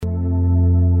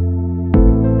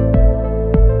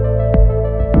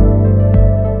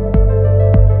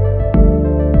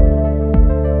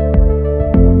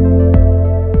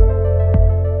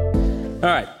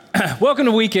Welcome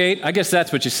to week 8. I guess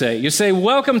that's what you say. You say,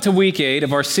 welcome to week 8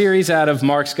 of our series out of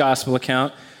Mark's gospel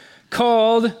account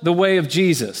called The Way of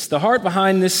Jesus. The heart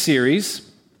behind this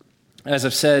series, as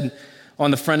I've said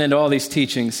on the front end of all these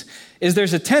teachings, is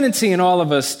there's a tendency in all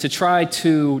of us to try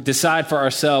to decide for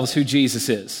ourselves who Jesus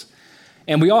is.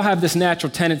 And we all have this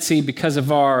natural tendency because of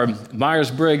our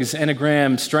Myers-Briggs,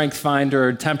 Enneagram, Strength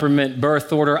Finder, temperament,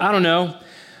 birth order, I don't know.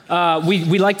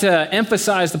 We like to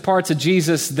emphasize the parts of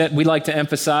Jesus that we like to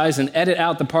emphasize and edit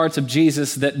out the parts of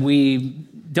Jesus that we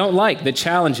don't like, that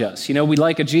challenge us. You know, we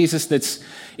like a Jesus that's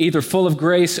either full of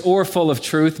grace or full of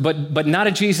truth, but not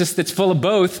a Jesus that's full of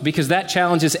both, because that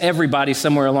challenges everybody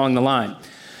somewhere along the line.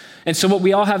 And so what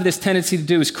we all have this tendency to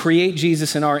do is create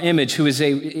Jesus in our image, who is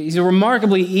he's a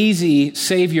remarkably easy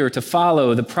Savior to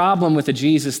follow. The problem with the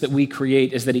Jesus that we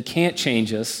create is that he can't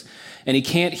change us and he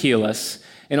can't heal us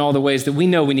in all the ways that we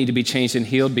know we need to be changed and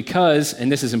healed because,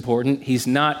 and this is important, he's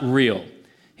not real.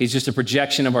 He's just a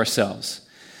projection of ourselves.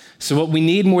 So what we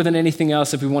need more than anything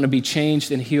else if we want to be changed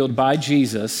and healed by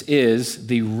Jesus is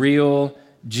the real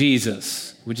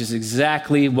Jesus, which is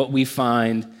exactly what we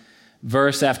find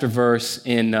verse after verse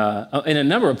in a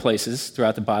number of places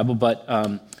throughout the Bible,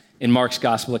 but in Mark's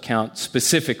gospel account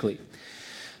specifically.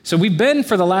 So we've been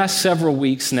for the last several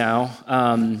weeks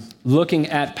now looking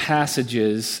at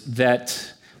passages that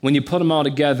when you put them all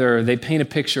together, they paint a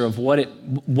picture of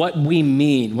what we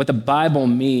mean, what the Bible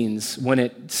means when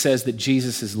it says that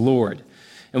Jesus is Lord.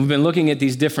 And we've been looking at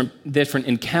these different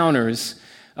encounters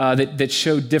that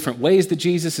show different ways that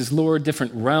Jesus is Lord,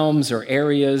 different realms or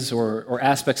areas or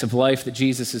aspects of life that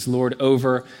Jesus is Lord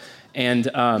over. And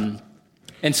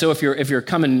so if you're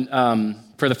coming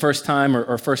for the first time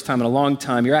or first time in a long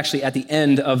time, you're actually at the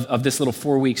end of this little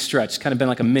 4-week stretch. It's kind of been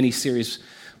like a mini-series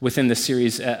within the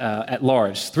series at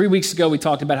large. 3 weeks ago, we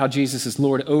talked about how Jesus is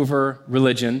Lord over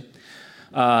religion.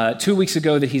 2 weeks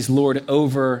ago, that he's Lord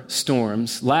over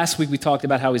storms. Last week, we talked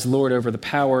about how he's Lord over the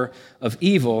power of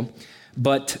evil.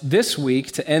 But this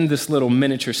week, to end this little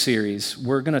miniature series,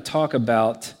 we're going to talk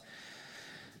about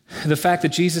the fact that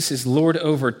Jesus is Lord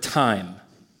over time.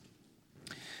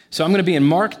 So I'm going to be in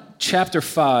Mark chapter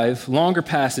 5, longer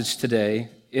passage today.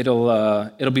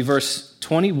 It'll be verse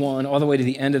 21 all the way to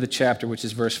the end of the chapter, which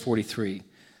is verse 43.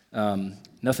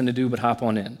 Nothing to do but hop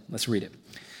on in. Let's read it.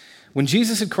 When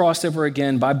Jesus had crossed over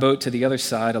again by boat to the other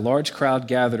side, a large crowd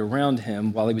gathered around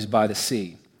him while he was by the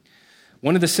sea.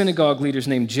 One of the synagogue leaders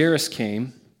named Jairus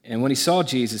came, and when he saw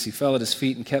Jesus, he fell at his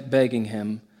feet and kept begging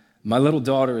him, "My little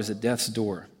daughter is at death's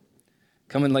door.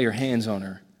 Come and lay your hands on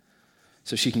her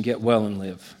so she can get well and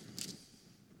live."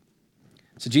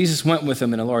 So Jesus went with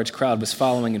him, and a large crowd was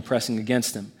following and pressing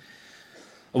against him.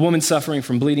 A woman suffering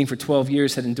from bleeding for 12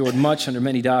 years had endured much under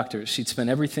many doctors. She'd spent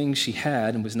everything she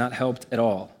had and was not helped at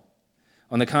all.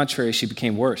 On the contrary, she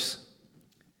became worse.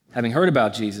 Having heard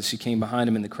about Jesus, she came behind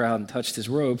him in the crowd and touched his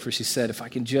robe, for she said, "If I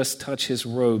can just touch his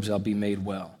robes, I'll be made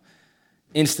well."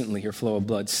 Instantly, her flow of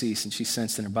blood ceased, and she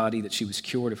sensed in her body that she was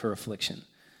cured of her affliction.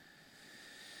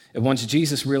 At once,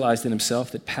 Jesus realized in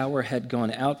himself that power had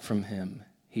gone out from him.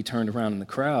 He turned around in the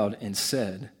crowd and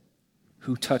said,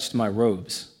 "Who touched my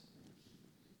robes?"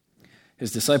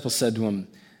 His disciples said to him,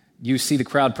 "You see the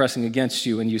crowd pressing against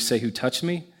you, and you say, 'Who touched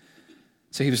me?'"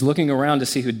 So he was looking around to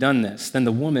see who'd done this. Then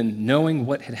the woman, knowing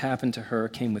what had happened to her,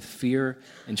 came with fear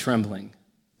and trembling,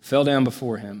 fell down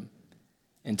before him,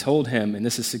 and told him, and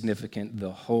this is significant,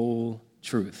 the whole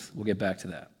truth. We'll get back to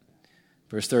that.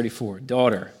 Verse 34,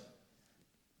 "Daughter,"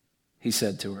 he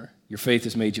said to her, "your faith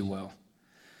has made you well.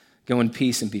 Go in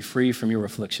peace and be free from your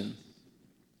affliction."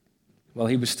 While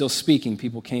he was still speaking,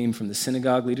 people came from the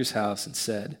synagogue leader's house and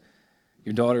said,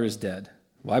 "Your daughter is dead.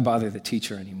 Why bother the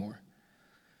teacher anymore?"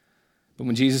 But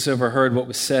when Jesus overheard what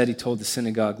was said, he told the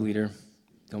synagogue leader,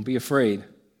 "Don't be afraid,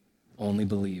 only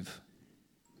believe."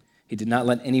 He did not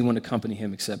let anyone accompany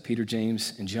him except Peter,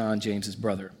 James, and John, James's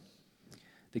brother.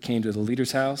 They came to the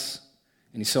leader's house,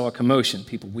 and he saw a commotion,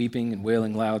 people weeping and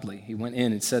wailing loudly. He went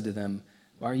in and said to them,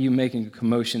 "Why are you making a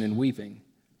commotion and weeping?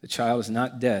 The child is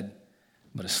not dead,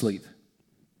 but asleep."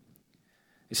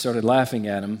 They started laughing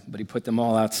at him, but he put them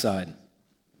all outside.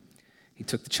 He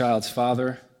took the child's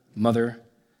father, mother,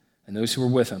 and those who were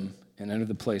with him, and entered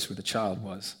the place where the child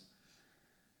was.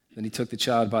 Then he took the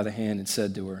child by the hand and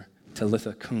said to her,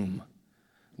 "Talitha cum,"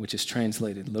 which is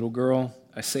translated, "Little girl,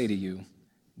 I say to you,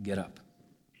 get up."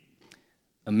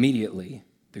 Immediately,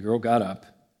 the girl got up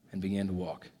and began to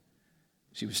walk.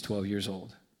 She was 12 years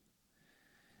old.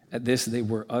 At this, they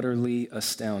were utterly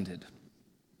astounded.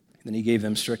 Then he gave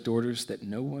them strict orders that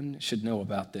no one should know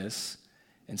about this,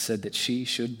 and said that she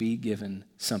should be given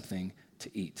something to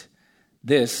eat.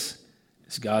 This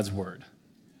is God's word.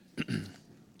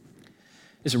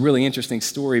 is a really interesting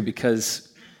story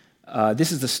because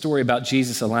this is the story about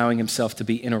Jesus allowing himself to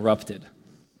be interrupted,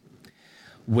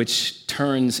 which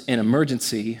turns an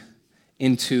emergency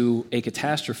into a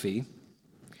catastrophe,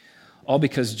 all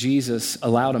because Jesus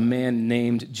allowed a man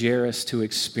named Jairus to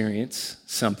experience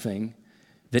something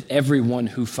that everyone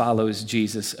who follows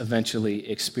Jesus eventually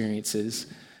experiences,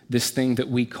 this thing that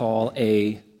we call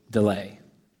a delay.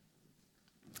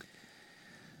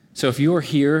 So if you are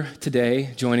here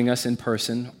today joining us in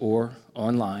person or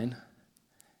online,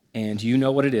 and you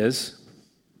know what it is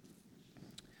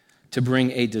to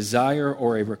bring a desire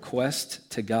or a request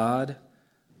to God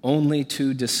only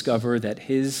to discover that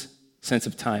his sense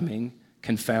of timing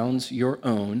confounds your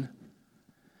own,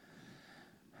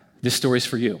 this story's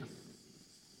for you.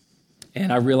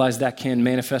 And I realize that can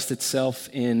manifest itself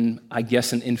in, I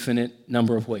guess, an infinite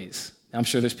number of ways. I'm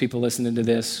sure there's people listening to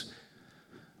this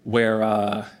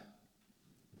where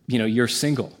you're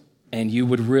single and you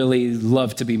would really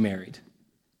love to be married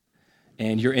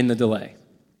and you're in the delay.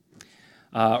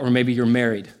 Or maybe you're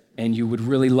married and you would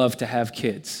really love to have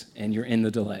kids and you're in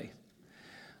the delay.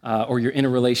 Or you're in a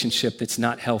relationship that's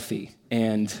not healthy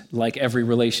and like every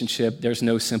relationship, there's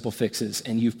no simple fixes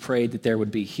and you've prayed that there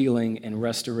would be healing and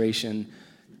restoration,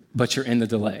 but you're in the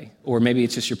delay. Or maybe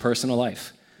it's just your personal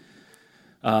life.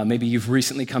 Maybe you've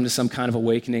recently come to some kind of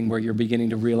awakening where you're beginning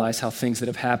to realize how things that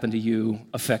have happened to you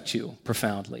affect you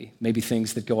profoundly. Maybe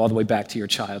things that go all the way back to your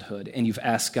childhood. And you've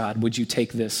asked God, would you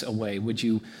take this away? Would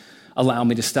you allow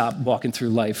me to stop walking through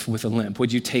life with a limp?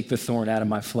 Would you take the thorn out of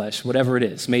my flesh? Whatever it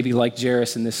is. Maybe like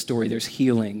Jairus in this story, there's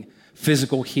healing,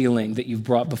 physical healing that you've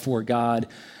brought before God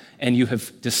and you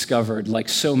have discovered, like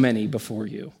so many before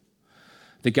you,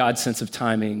 that God's sense of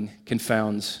timing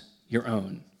confounds your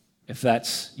own. If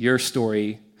that's your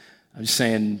story, I'm just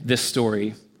saying this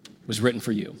story was written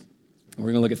for you. And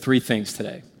we're going to look at three things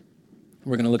today.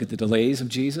 We're going to look at the delays of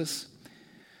Jesus.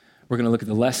 We're going to look at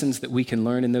the lessons that we can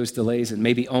learn in those delays and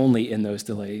maybe only in those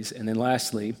delays. And then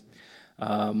lastly,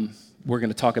 we're going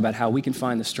to talk about how we can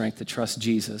find the strength to trust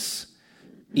Jesus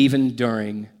even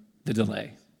during the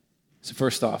delay. So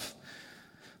first off,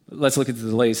 let's look at the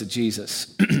delays of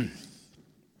Jesus.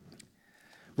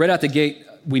 Right out the gate,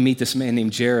 we meet this man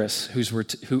named Jairus,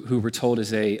 who we're told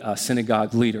is a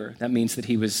synagogue leader. That means that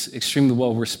he was extremely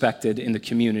well respected in the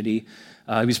community.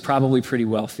 He was probably pretty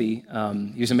wealthy.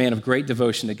 He was a man of great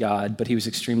devotion to God, but he was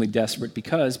extremely desperate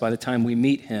because by the time we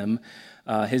meet him,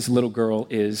 his little girl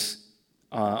is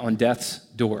on death's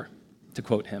door, to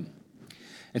quote him.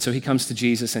 And so he comes to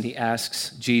Jesus and he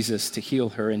asks Jesus to heal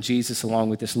her. And Jesus,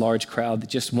 along with this large crowd that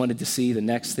just wanted to see the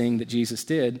next thing that Jesus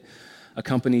did,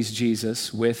 accompanies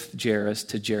Jesus with Jairus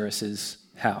to Jairus'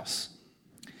 house.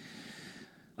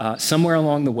 Somewhere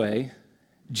along the way,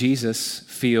 Jesus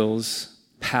feels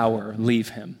power leave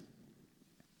him.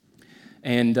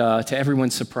 And to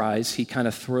everyone's surprise, he kind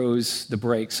of throws the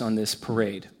brakes on this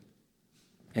parade.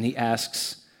 And he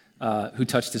asks who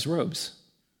touched his robes.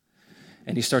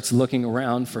 And he starts looking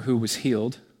around for who was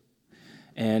healed.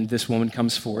 And this woman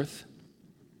comes forth.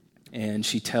 And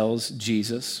she tells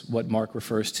Jesus what Mark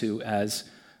refers to as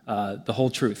the whole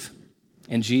truth.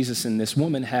 And Jesus and this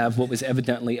woman have what was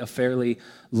evidently a fairly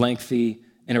lengthy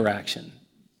interaction.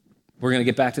 We're going to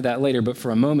get back to that later, but for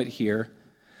a moment here,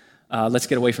 let's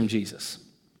get away from Jesus.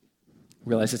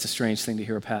 Realize it's a strange thing to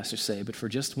hear a pastor say, but for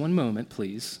just one moment,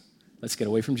 please, let's get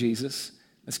away from Jesus.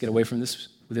 Let's get away from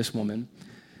this woman,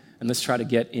 and let's try to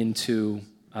get into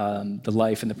the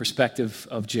life and the perspective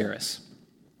of Jairus.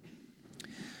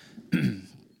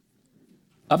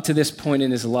 Up to this point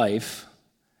in his life,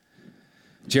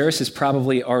 Jairus has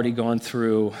probably already gone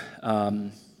through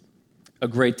a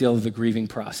great deal of the grieving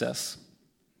process.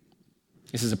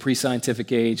 This is a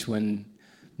pre-scientific age when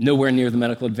nowhere near the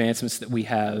medical advancements that we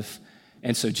have,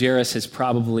 and so Jairus has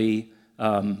probably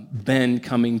been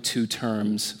coming to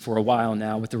terms for a while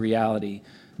now with the reality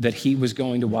that he was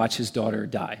going to watch his daughter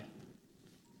die.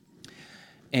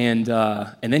 And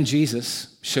then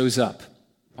Jesus shows up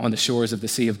on the shores of the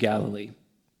Sea of Galilee.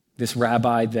 This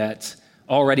rabbi that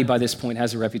already by this point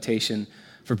has a reputation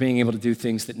for being able to do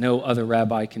things that no other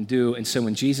rabbi can do. And so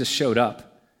when Jesus showed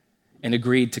up and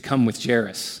agreed to come with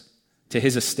Jairus to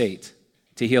his estate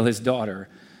to heal his daughter,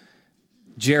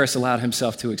 Jairus allowed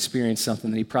himself to experience something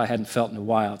that he probably hadn't felt in a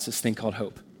while. It's this thing called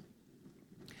hope.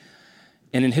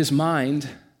 And in his mind,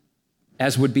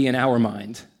 as would be in our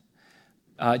mind,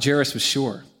 Jairus was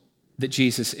sure that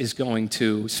Jesus is going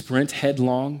to sprint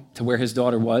headlong to where his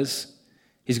daughter was.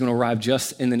 He's going to arrive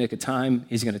just in the nick of time.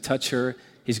 He's going to touch her.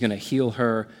 He's going to heal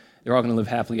her. They're all going to live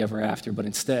happily ever after. But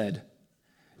instead,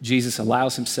 Jesus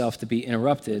allows himself to be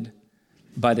interrupted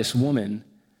by this woman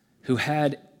who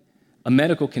had a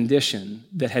medical condition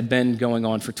that had been going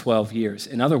on for 12 years.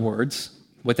 In other words,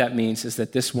 what that means is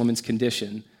that this woman's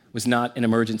condition was not an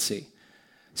emergency.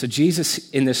 So Jesus,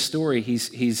 in this story,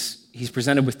 he's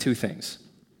presented with two things.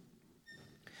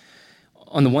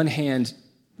 On the one hand,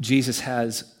 Jesus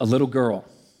has a little girl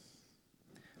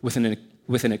with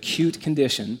an acute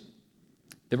condition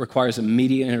that requires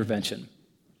immediate intervention.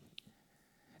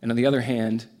 And on the other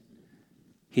hand,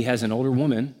 he has an older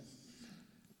woman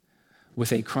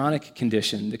with a chronic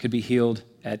condition that could be healed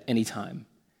at any time.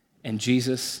 And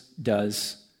Jesus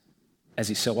does, as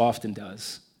he so often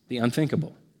does, the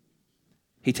unthinkable.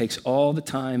 He takes all the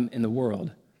time in the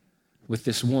world with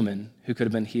this woman who could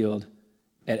have been healed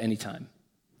at any time.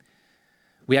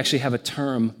 We actually have a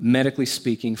term, medically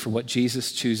speaking, for what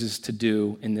Jesus chooses to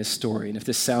do in this story. And if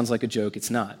this sounds like a joke, it's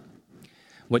not.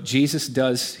 What Jesus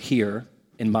does here,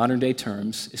 in modern day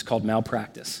terms, is called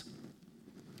malpractice.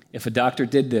 If a doctor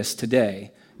did this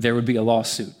today, there would be a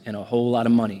lawsuit and a whole lot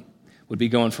of money would be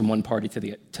going from one party to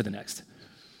the next.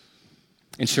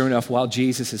 And sure enough, while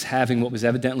Jesus is having what was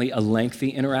evidently a lengthy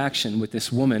interaction with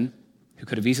this woman who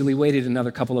could have easily waited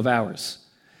another couple of hours,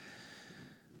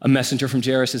 a messenger from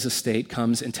Jairus' estate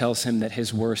comes and tells him that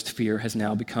his worst fear has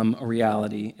now become a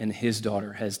reality and his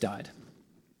daughter has died.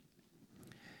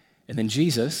 And then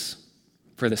Jesus,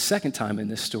 for the second time in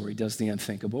this story, does the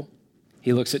unthinkable.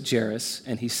 He looks at Jairus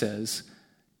and he says,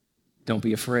 "Don't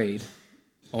be afraid,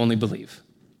 only believe."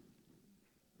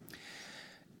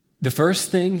 The first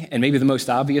thing, and maybe the most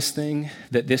obvious thing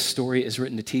that this story is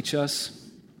written to teach us,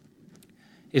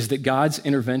 is that God's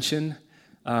intervention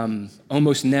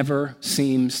almost never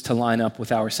seems to line up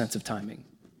with our sense of timing.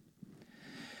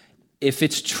 If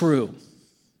it's true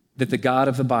that the God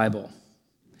of the Bible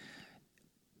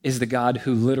is the God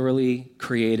who literally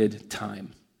created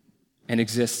time and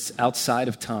exists outside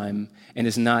of time and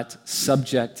is not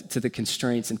subject to the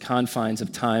constraints and confines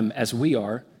of time as we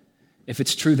are, if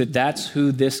it's true that that's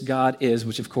who this God is,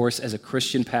 which of course as a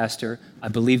Christian pastor, I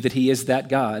believe that he is that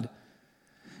God,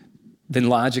 then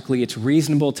logically it's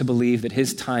reasonable to believe that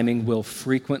his timing will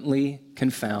frequently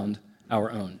confound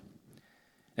our own.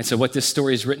 And so what this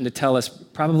story is written to tell us,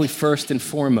 probably first and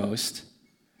foremost,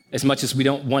 as much as we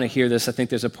don't want to hear this, I think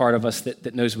there's a part of us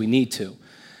that knows we need to,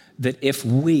 that if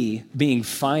we, being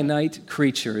finite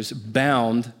creatures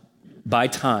bound by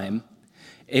time,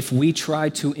 if we try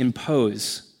to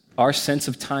impose our sense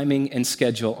of timing and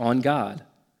schedule on God,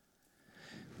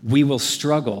 we will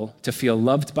struggle to feel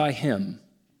loved by him,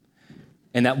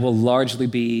 and that will largely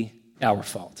be our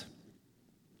fault.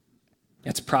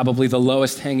 That's probably the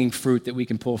lowest hanging fruit that we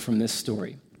can pull from this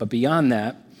story. But beyond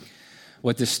that,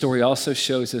 what this story also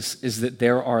shows us is that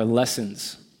there are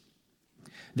lessons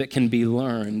that can be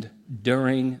learned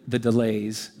during the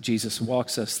delays Jesus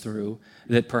walks us through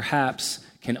that perhaps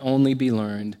can only be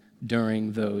learned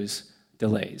during those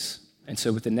delays. And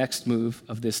so with the next move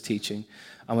of this teaching,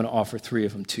 I want to offer three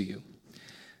of them to you.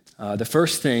 The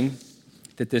first thing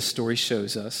that this story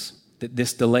shows us, that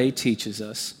this delay teaches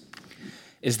us,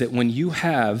 is that when you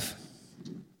have,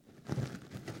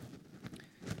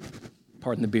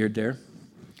 pardon the beard there,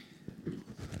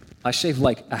 I shaved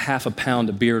like a half a pound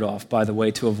of beard off, by the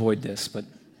way, to avoid this, but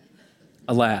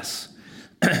alas.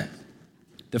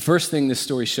 The first thing this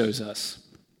story shows us,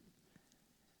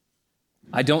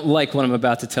 I don't like what I'm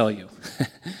about to tell you.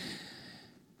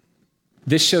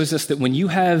 This shows us that when you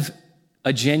have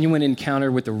a genuine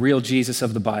encounter with the real Jesus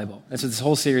of the Bible, that's what this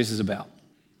whole series is about.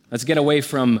 Let's get away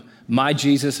from my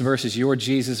Jesus versus your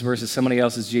Jesus versus somebody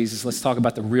else's Jesus. Let's talk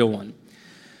about the real one.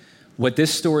 What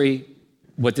this story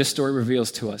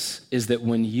reveals to us is that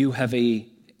when you have a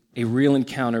real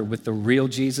encounter with the real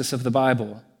Jesus of the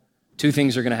Bible, two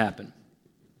things are going to happen.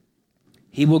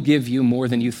 He will give you more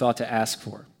than you thought to ask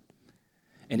for,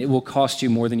 and it will cost you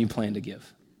more than you plan to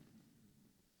give.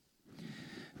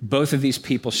 Both of these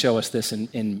people show us this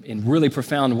in really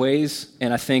profound ways,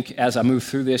 and I think as I move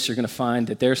through this, you're going to find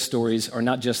that their stories are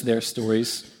not just their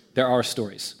stories, they're our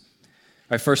stories. All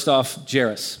right, first off,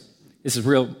 Jairus. This is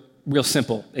a real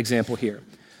simple example here.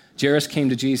 Jairus came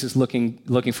to Jesus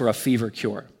looking for a fever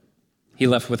cure. He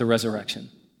left with a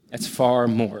resurrection. That's far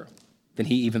more than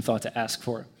he even thought to ask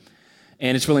for.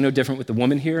 And it's really no different with the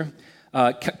woman here.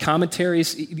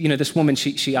 Commentaries, this woman,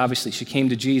 she came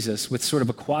to Jesus with sort of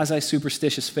a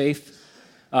quasi-superstitious faith.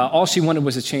 All she wanted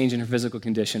was a change in her physical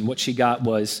condition. What she got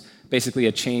was basically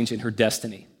a change in her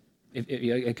destiny,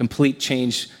 a complete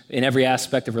change in every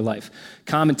aspect of her life.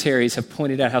 Commentaries have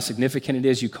pointed out how significant it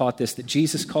is, you caught this, that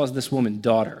Jesus calls this woman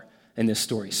daughter in this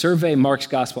story. Survey Mark's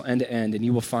gospel end to end, and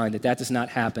you will find that does not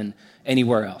happen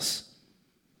anywhere else.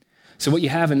 So what you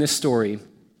have in this story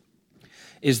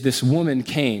is this woman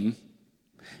came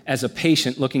as a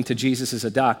patient looking to Jesus as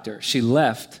a doctor. She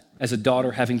left as a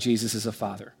daughter having Jesus as a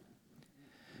father.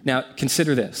 Now,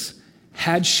 consider this.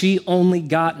 Had she only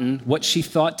gotten what she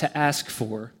thought to ask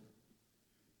for,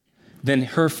 then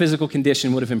her physical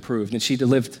condition would have improved, and she'd have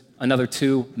lived another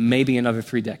 2, maybe another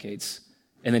 3 decades,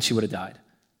 and then she would have died.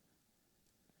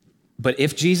 But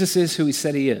if Jesus is who he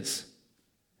said he is,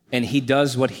 and he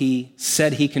does what he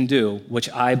said he can do, which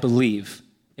I believe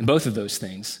in both of those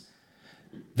things,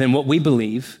 then what we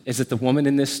believe is that the woman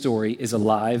in this story is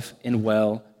alive and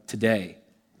well today,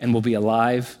 and will be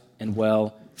alive and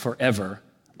well forever,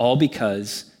 all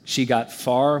because she got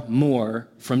far more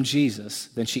from Jesus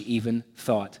than she even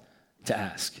thought to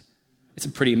ask. It's a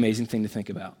pretty amazing thing to think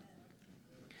about.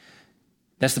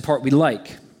 That's the part we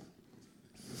like.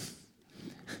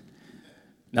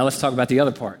 Now let's talk about the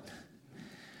other part.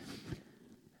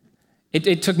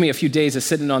 It took me a few days of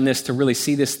sitting on this to really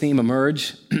see this theme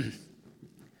emerge.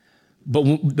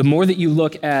 But the more that you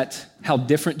look at how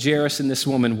different Jairus and this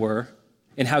woman were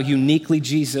and how uniquely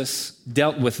Jesus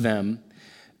dealt with them,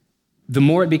 the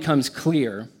more it becomes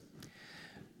clear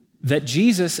that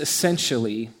Jesus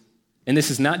essentially, and this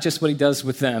is not just what he does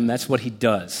with them, that's what he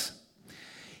does.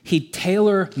 He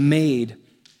tailor-made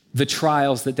the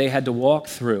trials that they had to walk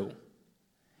through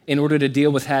in order to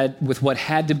deal with what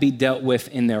had to be dealt with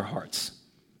in their hearts.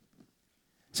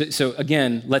 So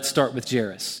again, let's start with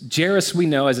Jairus. Jairus, we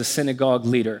know as a synagogue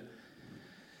leader.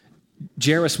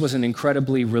 Jairus was an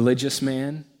incredibly religious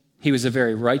man. He was a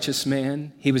very righteous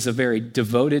man. He was a very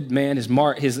devoted man. His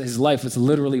life was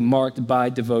literally marked by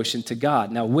devotion to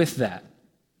God. Now with that,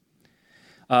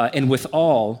 and with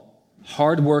all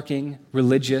hardworking,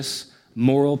 religious,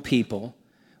 moral people,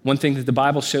 one thing that the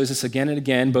Bible shows us again and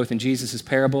again, both in Jesus'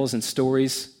 parables and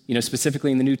stories,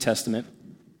 specifically in the New Testament,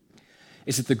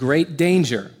 is that the great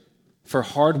danger for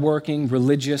hardworking,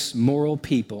 religious, moral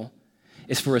people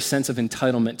is for a sense of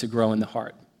entitlement to grow in the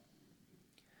heart.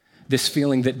 This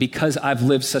feeling that because I've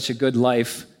lived such a good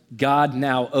life, God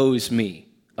now owes me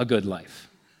a good life.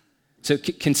 So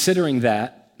considering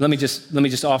that, let me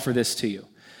just offer this to you.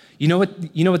 You know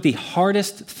what the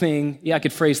hardest thing, I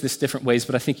could phrase this different ways,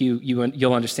 but I think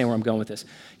you'll understand where I'm going with this.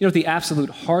 You know what the absolute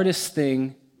hardest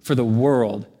thing for the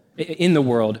world, in the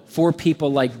world, for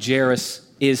people like Jairus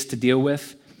is to deal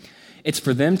with? It's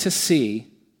for them to see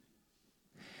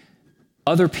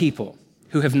other people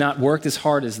who have not worked as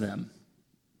hard as them,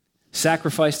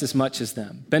 sacrificed as much as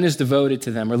them, been as devoted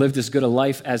to them, or lived as good a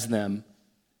life as them,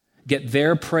 get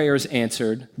their prayers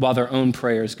answered while their own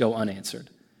prayers go unanswered.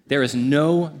 There is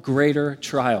no greater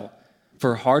trial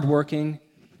for hardworking,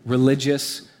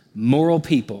 religious, moral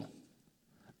people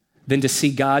than to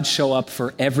see God show up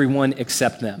for everyone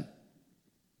except them.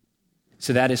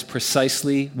 So that is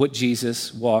precisely what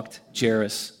Jesus walked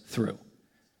Jairus through.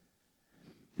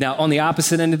 Now, on the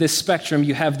opposite end of this spectrum,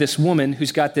 you have this woman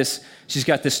she's got this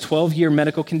 12-year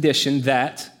medical condition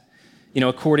that,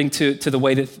 according to the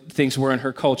way that things were in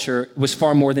her culture, was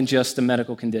far more than just a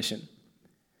medical condition.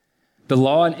 The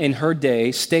law in her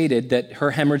day stated that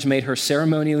her hemorrhage made her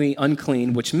ceremonially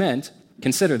unclean, which meant,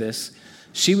 consider this,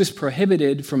 she was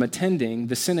prohibited from attending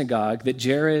the synagogue that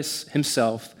Jairus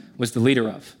himself was the leader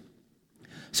of.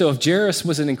 So if Jairus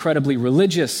was an incredibly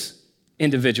religious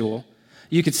individual,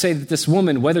 you could say that this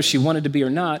woman, whether she wanted to be or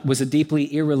not, was a deeply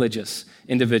irreligious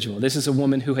individual. This is a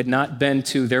woman who had not been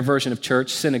to their version of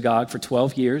church, synagogue, for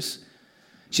 12 years.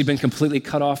 She'd been completely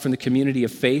cut off from the community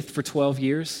of faith for 12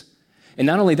 years. And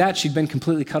not only that, she'd been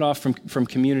completely cut off from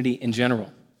community in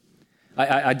general.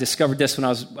 I discovered this when I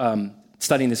was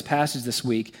studying this passage this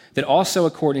week, that also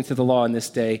according to the law in this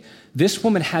day, this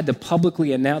woman had to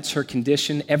publicly announce her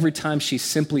condition every time she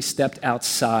simply stepped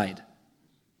outside.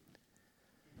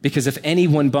 Because if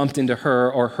anyone bumped into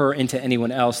her or her into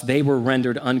anyone else, they were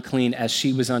rendered unclean as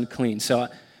she was unclean. So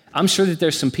I'm sure that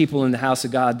there's some people in the house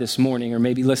of God this morning, or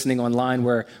maybe listening online,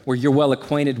 where you're well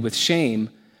acquainted with shame.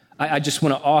 I just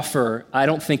want to offer, I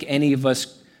don't think any of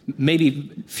us,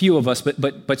 maybe few of us,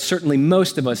 but certainly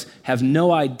most of us have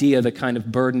no idea the kind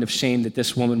of burden of shame that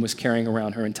this woman was carrying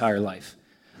around her entire life.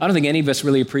 I don't think any of us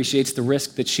really appreciates the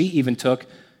risk that she even took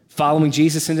following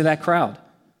Jesus into that crowd.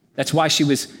 That's why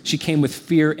she came with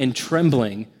fear and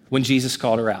trembling when Jesus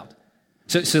called her out.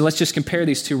 So let's just compare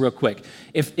these two real quick.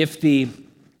 If the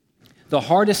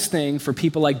hardest thing for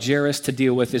people like Jairus to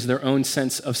deal with is their own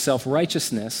sense of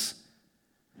self-righteousness,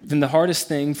 then the hardest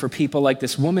thing for people like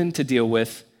this woman to deal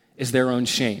with is their own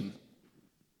shame.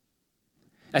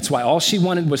 That's why all she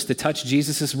wanted was to touch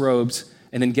Jesus' robes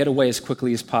and then get away as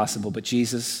quickly as possible, but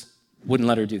Jesus wouldn't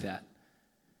let her do that.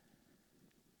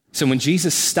 So when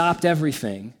Jesus stopped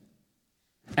everything,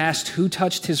 asked who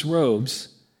touched his robes,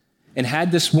 and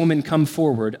had this woman come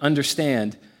forward,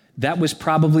 understand that was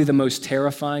probably the most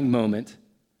terrifying moment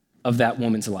of that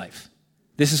woman's life.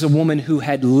 This is a woman who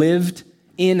had lived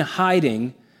in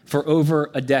hiding for over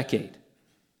a decade.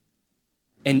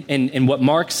 And what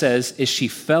Mark says is she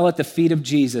fell at the feet of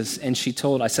Jesus and she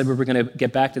told, I said we were going to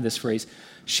get back to this phrase,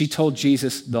 she told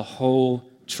Jesus the whole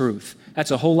truth. That's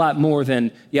a whole lot more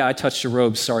than, yeah, I touched your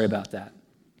robe, sorry about that.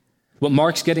 What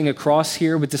Mark's getting across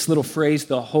here with this little phrase,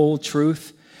 the whole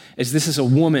truth, is this is a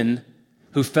woman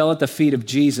who fell at the feet of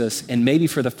Jesus and maybe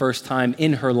for the first time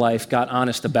in her life got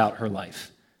honest about her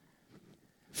life.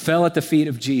 Fell at the feet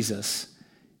of Jesus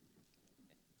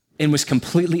and was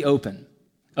completely open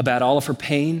about all of her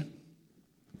pain,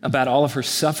 about all of her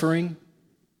suffering,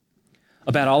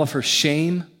 about all of her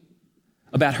shame,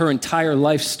 about her entire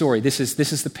life story. This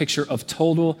is the picture of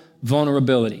total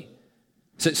vulnerability.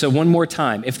 So one more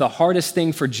time, if the hardest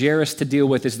thing for Jairus to deal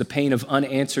with is the pain of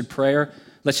unanswered prayer,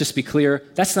 let's just be clear,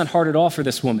 that's not hard at all for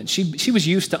this woman. She was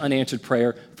used to unanswered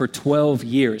prayer for 12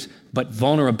 years, but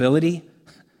vulnerability,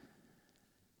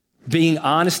 being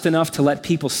honest enough to let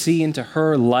people see into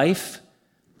her life,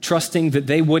 trusting that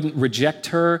they wouldn't reject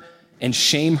her and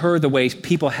shame her the way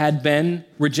people had been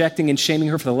rejecting and shaming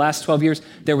her for the last 12 years,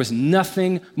 there was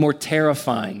nothing more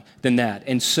terrifying than that.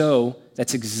 And so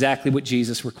that's exactly what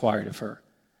Jesus required of her.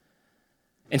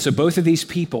 And so both of these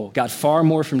people got far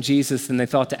more from Jesus than they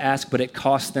thought to ask, but it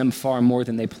cost them far more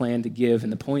than they planned to give.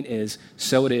 And the point is,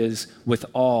 so it is with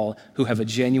all who have a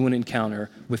genuine encounter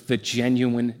with the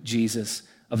genuine Jesus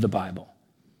of the Bible.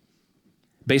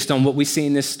 Based on what we see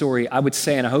in this story, I would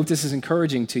say, and I hope this is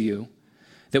encouraging to you,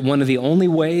 that one of the only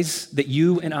ways that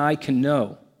you and I can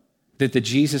know that the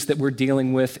Jesus that we're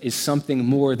dealing with is something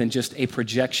more than just a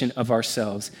projection of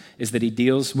ourselves is that he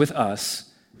deals with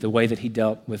us the way that he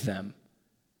dealt with them.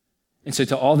 And so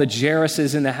to all the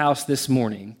Jairuses in the house this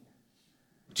morning,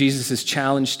 Jesus'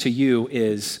 challenge to you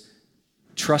is,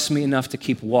 trust me enough to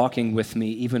keep walking with me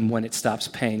even when it stops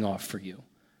paying off for you.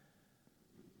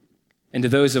 And to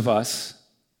those of us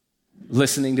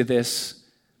listening to this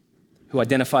who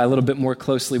identify a little bit more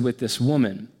closely with this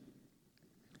woman,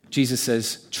 Jesus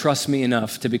says, trust me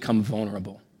enough to become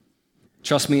vulnerable.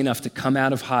 Trust me enough to come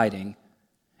out of hiding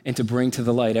and to bring to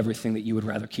the light everything that you would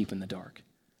rather keep in the dark.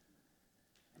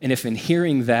 And if in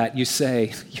hearing that you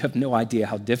say, you have no idea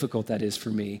how difficult that is for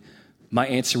me, my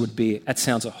answer would be, that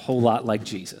sounds a whole lot like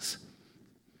Jesus.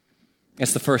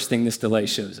 That's the first thing this delay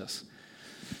shows us.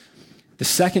 The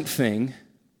second thing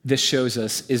this shows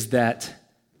us is that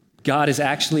God is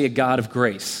actually a God of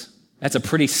grace. That's a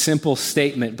pretty simple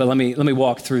statement, but let me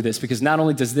walk through this, because not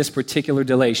only does this particular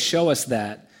delay show us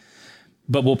that,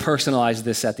 but we'll personalize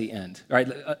this at the end. All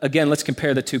right, again, let's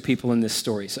compare the two people in this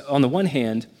story. So on the one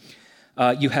hand,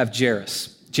 you have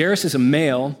Jairus. Jairus is a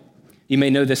male. You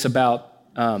may know this about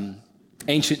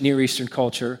ancient Near Eastern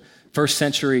culture, first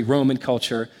century Roman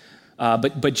culture.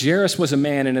 But Jairus was a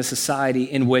man in a society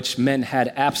in which men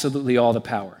had absolutely all the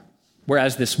power.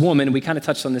 Whereas this woman, we kind of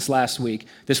touched on this last week,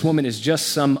 this woman is just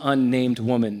some unnamed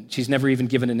woman. She's never even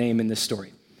given a name in this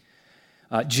story.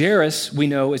 Jairus, we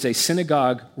know, is a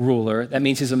synagogue ruler. That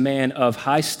means he's a man of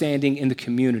high standing in the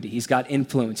community. He's got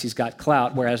influence. He's got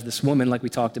clout. Whereas this woman, like we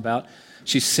talked about,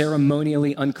 she's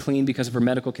ceremonially unclean because of her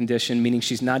medical condition, meaning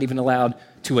she's not even allowed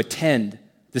to attend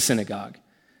the synagogue.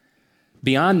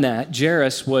 Beyond that,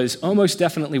 Jairus was almost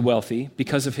definitely wealthy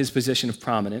because of his position of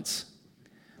prominence,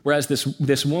 whereas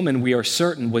this woman, we are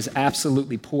certain, was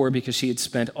absolutely poor because she had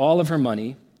spent all of her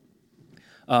money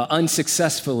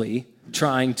unsuccessfully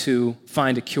trying to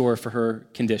find a cure for her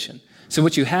condition. So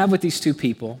what you have with these two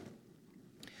people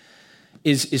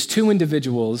is two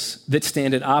individuals that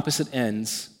stand at opposite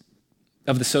ends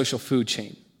of the social food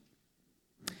chain.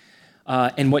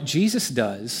 And what Jesus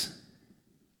does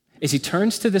is he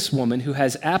turns to this woman who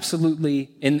has absolutely,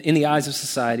 in the eyes of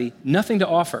society, nothing to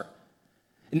offer.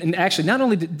 And actually, not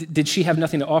only did she have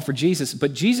nothing to offer Jesus,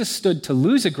 but Jesus stood to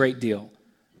lose a great deal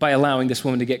by allowing this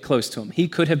woman to get close to him. He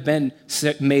could have been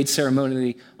made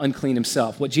ceremonially unclean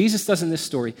himself. What Jesus does in this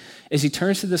story is he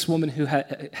turns to this woman who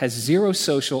has zero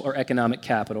social or economic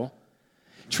capital,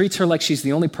 treats her like she's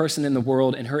the only person in the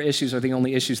world and her issues are the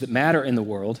only issues that matter in the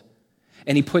world,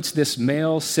 and he puts this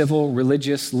male, civil,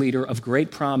 religious leader of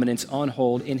great prominence on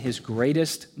hold in his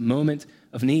greatest moment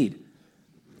of need.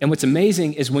 And what's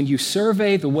amazing is when you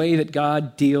survey the way that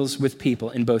God deals with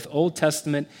people in both Old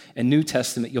Testament and New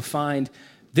Testament, you'll find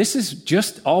this is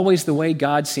just always the way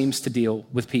God seems to deal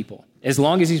with people, as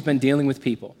long as he's been dealing with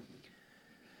people.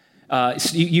 So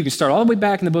you can start all the way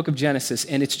back in the book of Genesis,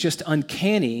 and it's just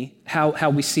uncanny how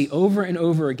we see over and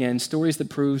over again stories that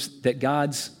proves that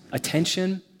God's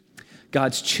attention,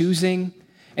 God's choosing,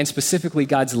 and specifically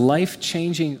God's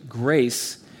life-changing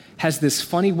grace, has this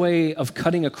funny way of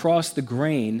cutting across the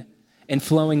grain and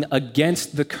flowing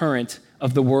against the current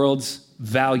of the world's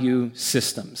value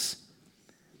systems.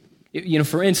 You know,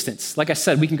 for instance, like I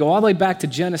said, we can go all the way back to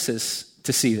Genesis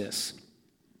to see this.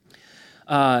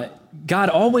 God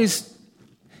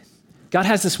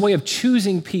has this way of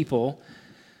choosing people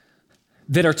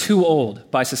that are too old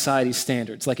by society's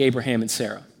standards, like Abraham and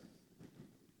Sarah.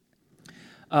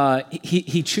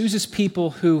 He chooses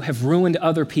people who have ruined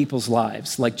other people's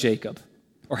lives, like Jacob,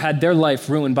 or had their life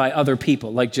ruined by other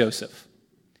people, like Joseph.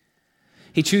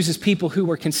 He chooses people who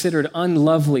were considered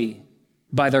unlovely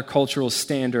by their cultural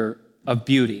standard of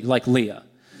beauty, like Leah.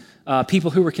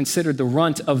 People who were considered the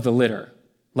runt of the litter,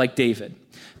 like David.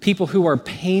 People who are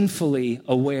painfully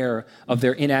aware of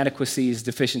their inadequacies,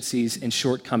 deficiencies, and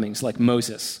shortcomings, like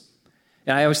Moses.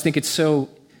 And I always think it's so,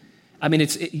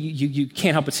 you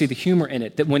can't help but see the humor in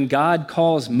it, that when God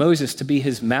calls Moses to be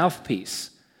his mouthpiece,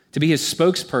 to be his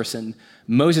spokesperson,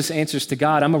 Moses answers to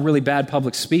God, I'm a really bad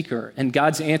public speaker. And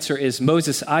God's answer is,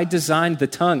 Moses, I designed the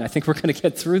tongue. I think we're going to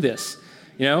get through this,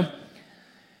 you know?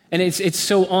 And it's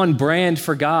so on brand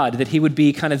for God that he would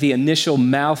be kind of the initial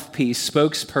mouthpiece,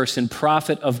 spokesperson,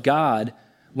 prophet of God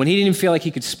when he didn't even feel like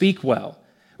he could speak well.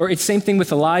 Or it's same thing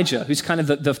with Elijah, who's kind of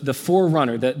the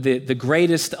forerunner, the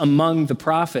greatest among the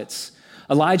prophets.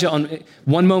 Elijah, on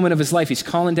one moment of his life, he's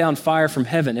calling down fire from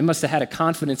heaven. It must have had a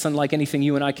confidence unlike anything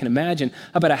you and I can imagine.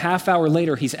 About a half hour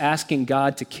later, he's asking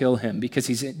God to kill him because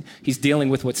he's dealing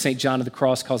with what St. John of the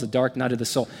Cross calls a dark night of the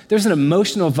soul. There's an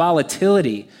emotional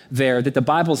volatility there that the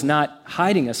Bible's not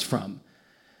hiding us from.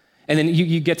 And then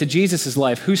you get to Jesus'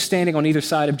 life. Who's standing on either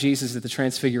side of Jesus at the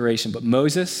Transfiguration? But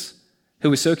Moses, who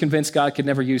was so convinced God could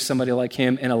never use somebody like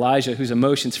him, and Elijah, whose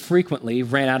emotions frequently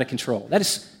ran out of control.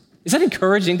 Is that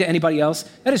encouraging to anybody else?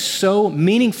 That is so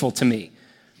meaningful to me.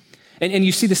 And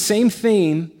you see the same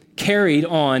theme carried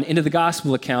on into the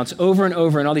gospel accounts over and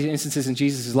over in all these instances in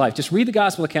Jesus' life. Just read the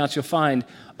gospel accounts, you'll find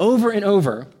over and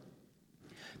over,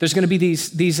 there's going to be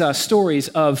these stories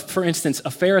of, for instance, a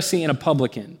Pharisee and a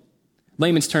publican.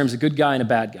 Layman's terms, a good guy and a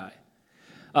bad guy.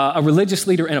 A religious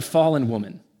leader and a fallen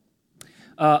woman.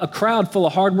 A crowd full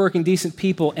of hardworking, decent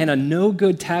people and a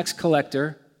no-good tax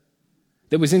collector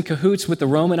that was in cahoots with the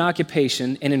Roman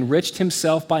occupation and enriched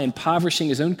himself by impoverishing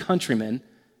his own countrymen,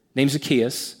 named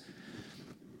Zacchaeus.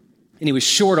 And he was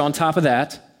short on top of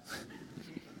that.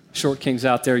 Short kings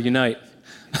out there unite.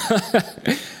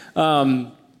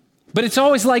 But it's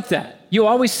always like that. You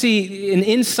always see an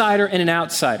insider and an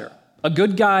outsider, a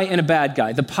good guy and a bad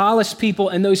guy, the polished people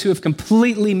and those who have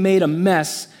completely made a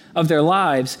mess of their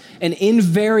lives, and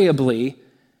invariably,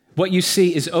 what you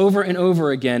see is over and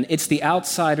over again, it's the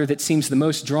outsider that seems the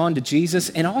most drawn to Jesus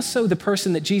and also the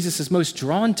person that Jesus is most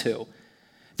drawn to.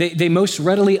 They most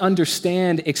readily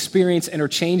understand, experience, and are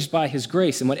changed by his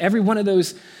grace. And what every one of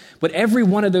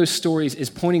those stories is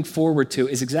pointing forward to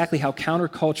is exactly how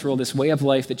countercultural this way of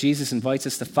life that Jesus invites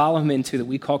us to follow him into that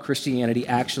we call Christianity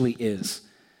actually is.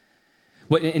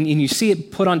 And you see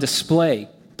it put on display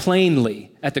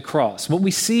plainly at the cross. What we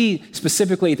see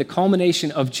specifically at the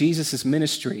culmination of Jesus'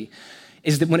 ministry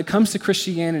is that when it comes to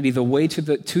Christianity, the way to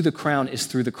the crown is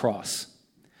through the cross.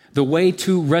 The way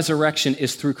to resurrection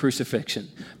is through crucifixion.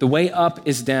 The way up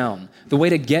is down. The way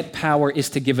to get power is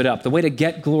to give it up. The way to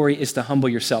get glory is to humble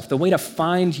yourself. The way to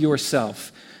find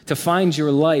yourself, to find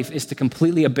your life, is to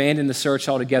completely abandon the search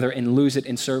altogether and lose it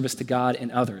in service to God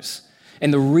and others.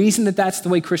 And the reason that that's the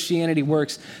way Christianity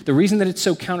works, the reason that it's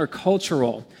so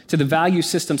countercultural to the value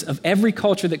systems of every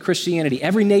culture that Christianity,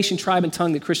 every nation, tribe, and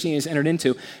tongue that Christianity has entered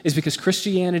into, is because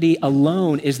Christianity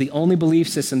alone is the only belief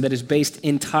system that is based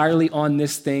entirely on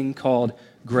this thing called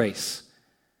grace.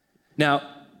 Now,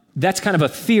 that's kind of a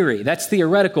theory. That's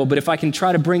theoretical, but if I can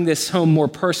try to bring this home more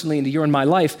personally into your and my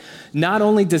life, not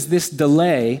only does this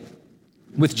delay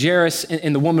with Jairus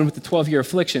and the woman with the 12-year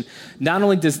affliction, not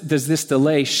only does this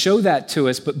delay show that to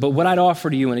us, but what I'd offer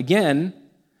to you, and again,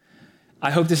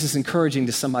 I hope this is encouraging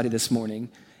to somebody this morning,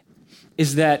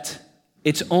 is that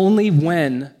it's only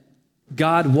when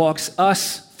God walks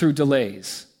us through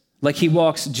delays, like he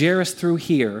walks Jairus through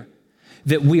here,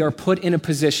 that we are put in a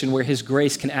position where his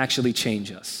grace can actually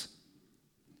change us.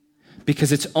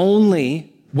 Because it's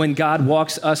only when God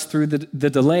walks us through the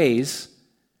delays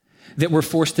that we're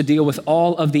forced to deal with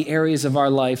all of the areas of our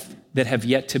life that have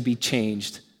yet to be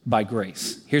changed by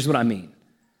grace. Here's what I mean.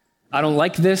 I don't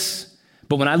like this,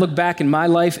 but when I look back in my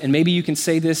life, and maybe you can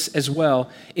say this as well,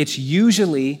 it's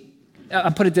usually,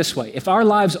 I'll put it this way, if our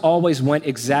lives always went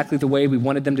exactly the way we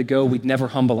wanted them to go, we'd never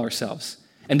humble ourselves.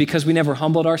 And because we never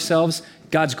humbled ourselves,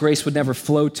 God's grace would never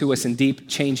flow to us in deep,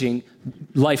 changing,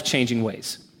 life-changing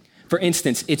ways. For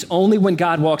instance, it's only when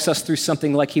God walks us through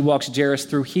something like he walks Jairus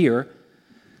through here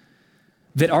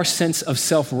that our sense of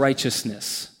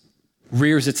self-righteousness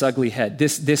rears its ugly head.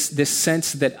 This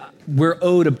sense that we're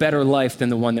owed a better life than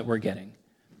the one that we're getting.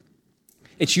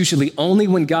 It's usually only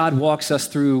when God walks us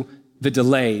through the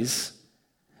delays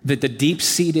that the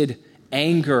deep-seated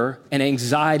anger and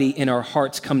anxiety in our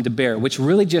hearts come to bear, which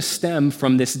really just stem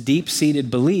from this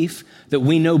deep-seated belief that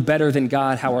we know better than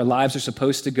God how our lives are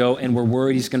supposed to go, and we're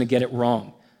worried he's going to get it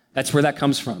wrong. That's where that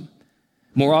comes from.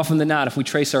 More often than not, if we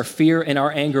trace our fear and our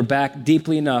anger back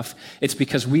deeply enough, it's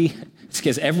because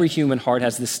every human heart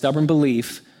has this stubborn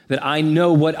belief that I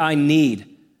know what I need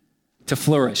to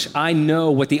flourish. I know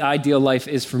what the ideal life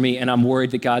is for me, and I'm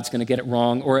worried that God's going to get it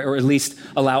wrong, or at least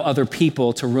allow other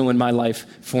people to ruin my life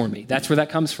for me. That's where that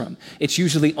comes from. It's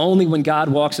usually only when God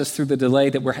walks us through the delay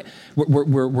that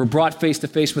we're brought face to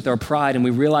face with our pride, and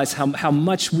we realize how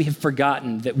much we have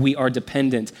forgotten that we are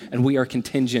dependent, and we are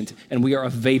contingent, and we are a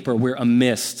vapor, we're a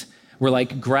mist. We're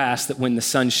like grass that when the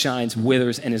sun shines,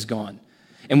 withers and is gone.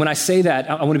 And when I say that,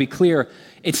 I want to be clear,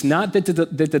 it's not that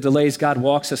the delays God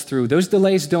walks us through. Those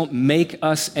delays don't make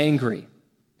us angry.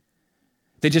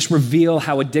 They just reveal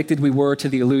how addicted we were to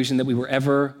the illusion that we were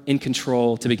ever in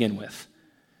control to begin with.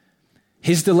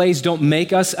 His delays don't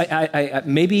make us,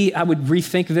 maybe I would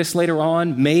rethink this later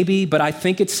on, maybe, but I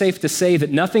think it's safe to say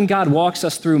that nothing God walks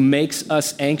us through makes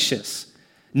us anxious.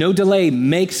 No delay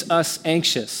makes us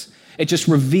anxious. It just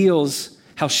reveals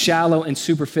how shallow and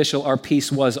superficial our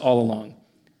peace was all along.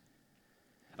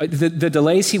 The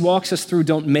delays he walks us through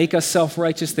don't make us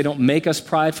self-righteous. They don't make us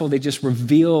prideful. They just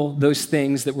reveal those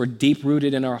things that were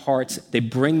deep-rooted in our hearts. They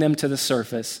bring them to the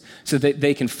surface so that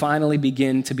they can finally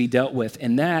begin to be dealt with.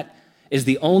 And that is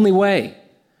the only way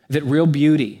that real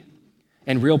beauty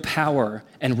and real power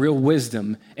and real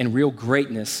wisdom and real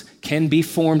greatness can be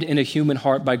formed in a human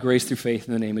heart by grace through faith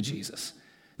in the name of Jesus.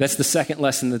 That's the second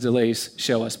lesson the delays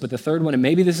show us. But the third one, and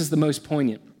maybe this is the most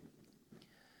poignant,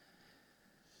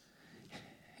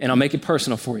 and I'll make it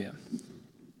personal for you.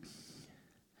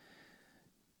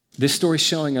 This story is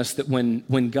showing us that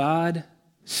when God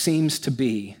seems to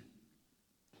be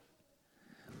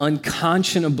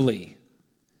unconscionably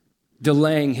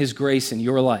delaying his grace in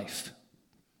your life,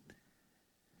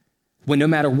 when no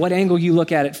matter what angle you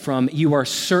look at it from, you are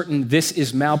certain this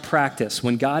is malpractice,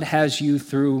 when God has you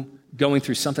going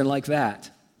through something like that,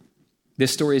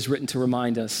 this story is written to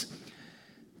remind us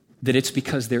that it's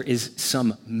because there is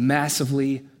some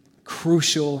massively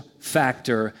crucial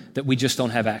factor that we just don't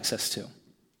have access to.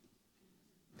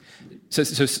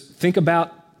 So think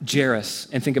about Jairus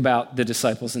and think about the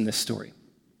disciples in this story.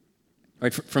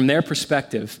 Right, from their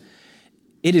perspective,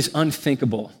 it is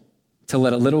unthinkable to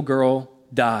let a little girl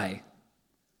die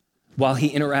while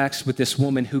he interacts with this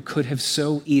woman who could have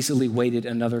so easily waited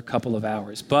another couple of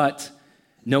hours. But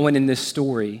no one in this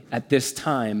story at this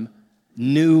time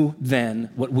knew then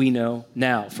what we know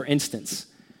now. For instance,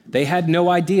 they had no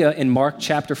idea in Mark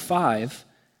chapter 5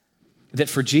 that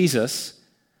for Jesus,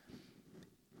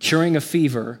 curing a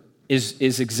fever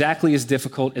is exactly as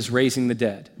difficult as raising the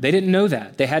dead. They didn't know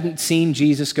that. They hadn't seen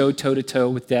Jesus go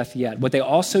toe-to-toe with death yet. What they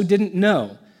also didn't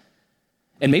know,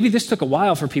 and maybe this took a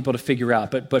while for people to figure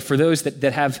out, but for those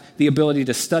that have the ability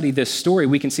to study this story,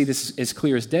 we can see this as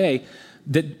clear as day,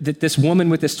 that this woman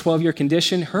with this 12-year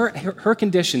condition, her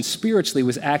condition spiritually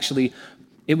was actually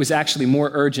more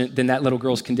urgent than that little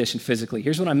girl's condition physically.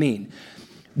 Here's what I mean.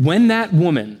 When that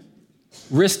woman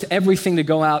risked everything to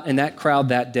go out in that crowd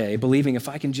that day, believing if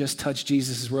I can just touch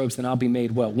Jesus' robes, then I'll be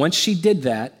made well. Once she did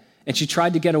that and she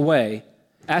tried to get away,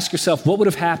 ask yourself, what would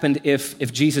have happened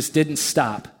if Jesus didn't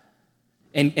stop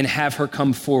and have her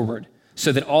come forward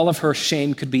so that all of her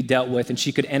shame could be dealt with and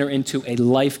she could enter into a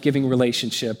life-giving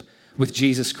relationship with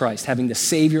Jesus Christ, having the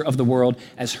Savior of the world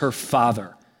as her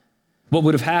Father? What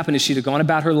would have happened is she'd have gone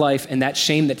about her life, and that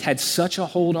shame that had such a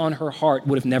hold on her heart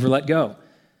would have never let go.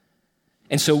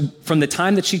 And so from the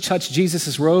time that she touched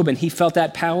Jesus' robe and he felt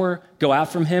that power go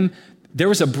out from him, there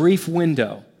was a brief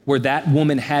window where that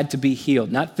woman had to be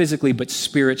healed, not physically, but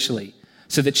spiritually,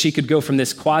 so that she could go from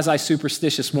this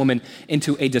quasi-superstitious woman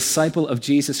into a disciple of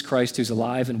Jesus Christ who's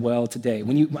alive and well today.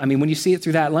 When you see it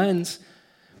through that lens,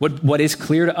 what is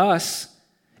clear to us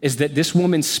is that this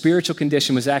woman's spiritual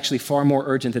condition was actually far more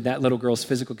urgent than that little girl's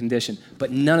physical condition.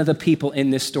 But none of the people in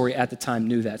this story at the time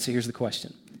knew that. So here's the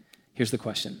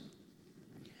question.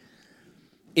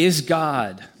 Is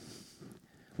God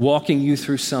walking you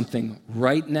through something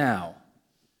right now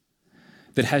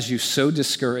that has you so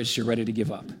discouraged you're ready to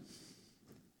give up?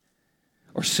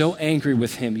 Or so angry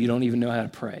with him you don't even know how to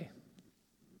pray?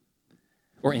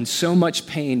 Or in so much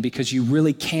pain because you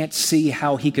really can't see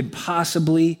how he could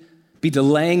possibly be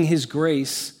delaying his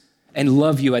grace and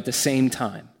love you at the same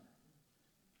time.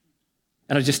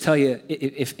 And I'll just tell you,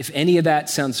 if any of that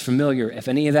sounds familiar, if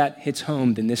any of that hits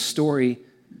home, then this story,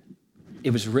 it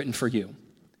was written for you.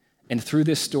 And through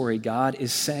this story, God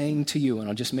is saying to you, and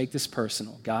I'll just make this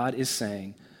personal, God is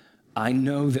saying, I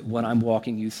know that what I'm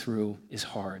walking you through is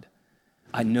hard.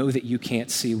 I know that you can't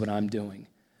see what I'm doing.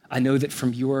 I know that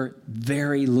from your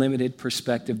very limited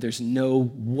perspective, there's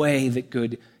no way that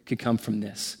good could come from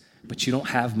this. But you don't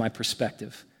have my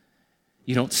perspective.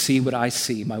 You don't see what I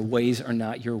see. My ways are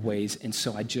not your ways, and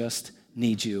so I just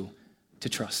need you to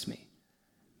trust me.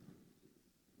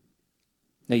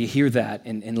 Now you hear that,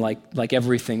 and like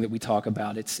everything that we talk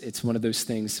about, it's one of those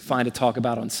things, fine to talk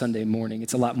about on Sunday morning.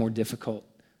 It's a lot more difficult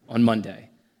on Monday.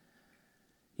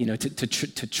 You know,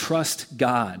 to trust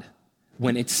God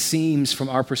when it seems from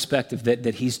our perspective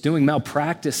that he's doing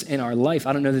malpractice in our life.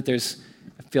 I don't know that there's,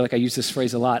 I feel like I use this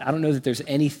phrase a lot, I don't know that there's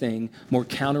anything more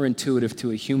counterintuitive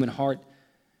to a human heart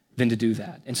than to do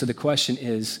that. And so the question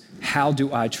is, how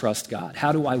do I trust God?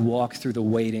 How do I walk through the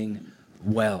waiting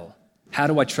well? How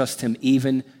do I trust him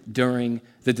even during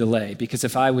the delay? Because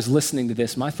if I was listening to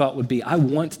this, my thought would be, I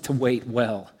want to wait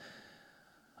well.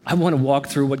 I want to walk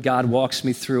through what God walks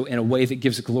me through in a way that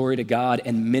gives glory to God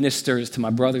and ministers to my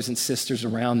brothers and sisters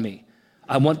around me.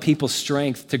 I want people's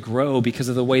strength to grow because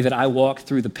of the way that I walk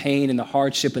through the pain and the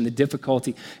hardship and the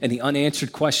difficulty and the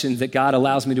unanswered questions that God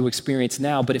allows me to experience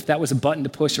now. But if that was a button to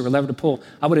push or a lever to pull,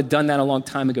 I would have done that a long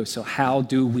time ago. So how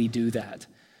do we do that?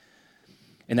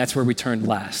 And that's where we turn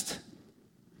last.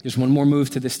 There's one more move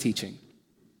to this teaching.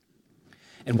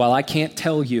 And while I can't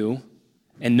tell you,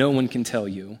 and no one can tell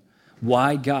you,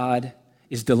 why God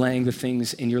is delaying the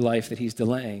things in your life that he's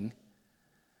delaying,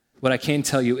 what I can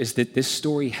tell you is that this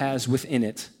story has within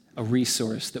it a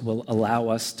resource that will allow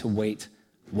us to wait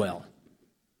well.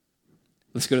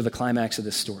 Let's go to the climax of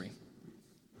this story.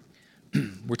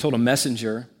 We're told a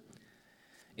messenger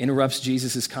interrupts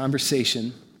Jesus'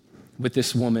 conversation with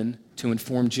this woman to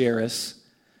inform Jairus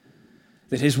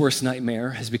that his worst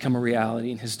nightmare has become a reality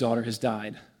and his daughter has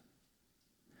died.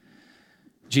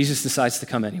 Jesus decides to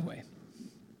come anyway.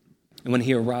 And when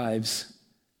he arrives,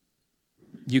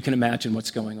 you can imagine what's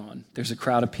going on. There's a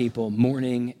crowd of people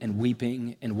mourning and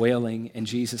weeping and wailing, and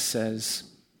Jesus says,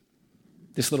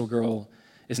 this little girl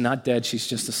is not dead, she's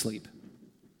just asleep.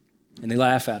 And they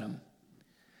laugh at him.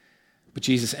 But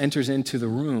Jesus enters into the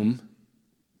room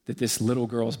that this little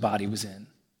girl's body was in.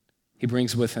 He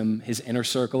brings with him his inner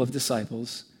circle of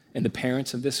disciples and the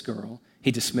parents of this girl.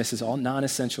 He dismisses all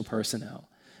non-essential personnel,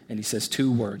 and he says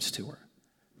 2 words to her,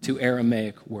 2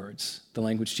 Aramaic words, the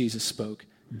language Jesus spoke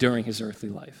during his earthly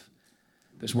life.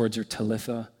 Those words are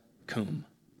Talitha cum.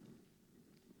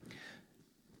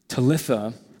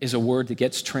 Talitha is a word that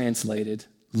gets translated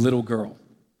little girl,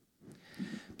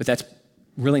 but that's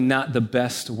really not the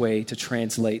best way to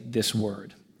translate this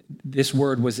word. This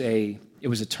word was a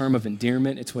term of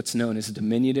endearment. It's what's known as a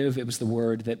diminutive. It was the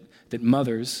word that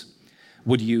mothers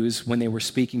would use when they were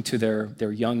speaking to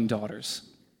their young daughters.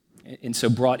 And so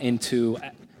brought into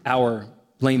our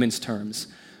layman's terms,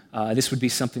 this would be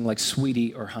something like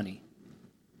sweetie or honey.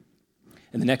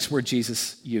 And the next word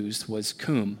Jesus used was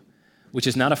cum, which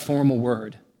is not a formal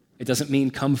word. It doesn't mean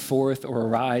come forth or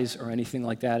arise or anything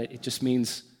like that. It just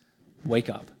means wake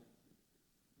up.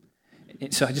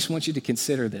 And so I just want you to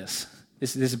consider this.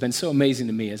 This has been so amazing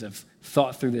to me as I've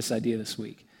thought through this idea this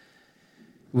week.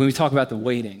 When we talk about the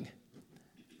waiting,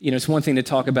 it's one thing to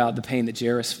talk about the pain that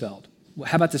Jairus felt.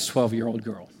 How about this 12-year-old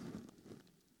girl?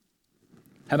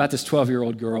 How about this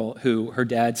 12-year-old girl who her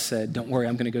dad said, don't worry,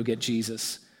 I'm going to go get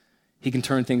Jesus. He can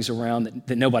turn things around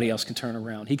that nobody else can turn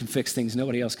around. He can fix things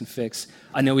nobody else can fix.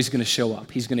 I know he's going to show up.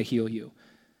 He's going to heal you.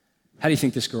 How do you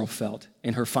think this girl felt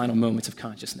in her final moments of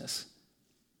consciousness?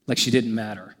 Like she didn't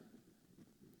matter.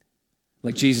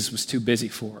 Like Jesus was too busy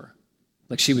for her.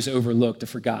 Like she was overlooked or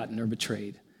forgotten or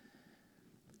betrayed.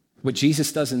 What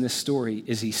Jesus does in this story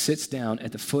is he sits down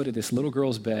at the foot of this little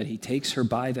girl's bed. He takes her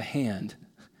by the hand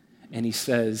and he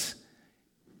says,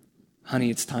 honey,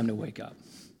 it's time to wake up.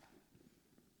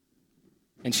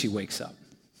 And she wakes up.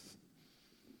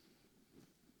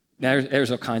 Now,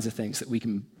 there's all kinds of things that we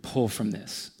can pull from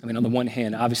this. I mean, on the one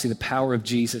hand, obviously the power of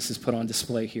Jesus is put on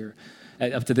display here.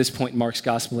 Up to this point in Mark's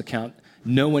gospel account,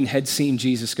 no one had seen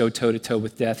Jesus go toe-to-toe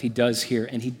with death. He does here,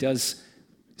 and he does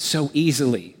so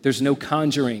easily. There's no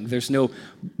conjuring. There's no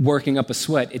working up a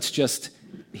sweat. It's just,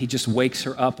 he just wakes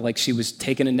her up like she was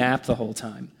taking a nap the whole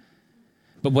time.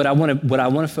 But what I want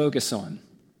to focus on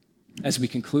as we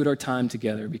conclude our time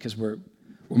together, because we're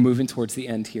moving towards the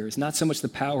end here, is not so much the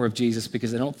power of Jesus,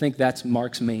 because I don't think that's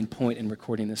Mark's main point in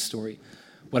recording this story.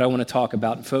 what I want to talk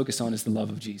about and focus on is the love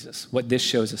of Jesus, what this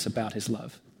shows us about his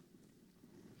love.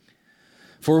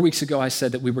 4 weeks ago, I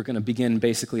said that we were going to begin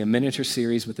basically a miniature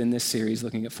series within this series,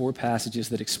 looking at 4 passages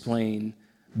that explain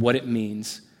what it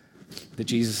means that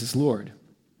Jesus is Lord.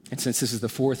 And since this is the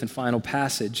 4th and final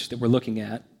passage that we're looking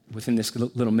at within this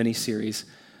little mini-series,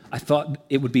 I thought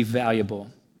it would be valuable,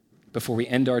 before we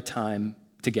end our time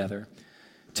together,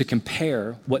 to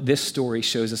compare what this story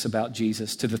shows us about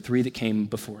Jesus to the 3 that came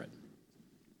before it.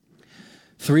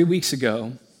 3 weeks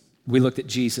ago, we looked at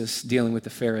Jesus dealing with the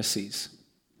Pharisees.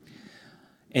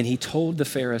 And he told the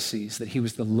Pharisees that he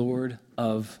was the Lord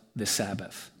of the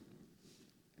Sabbath.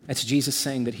 That's Jesus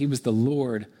saying that he was the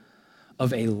Lord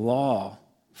of a law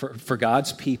for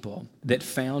God's people that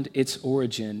found its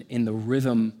origin in the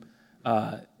rhythm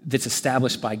that's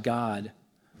established by God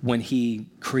when he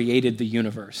created the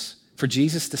universe. For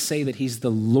Jesus to say that he's the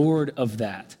Lord of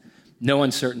that, no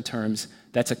uncertain terms,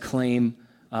 that's a claim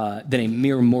that a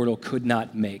mere mortal could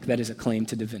not make. That is a claim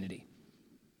to divinity.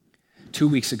 2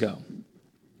 weeks ago,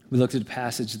 we looked at a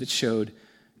passage that showed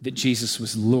that Jesus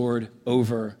was Lord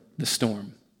over the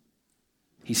storm.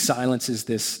 He silences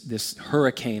this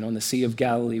hurricane on the Sea of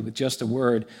Galilee with just a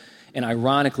word. And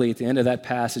ironically, at the end of that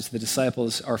passage, the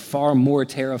disciples are far more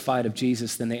terrified of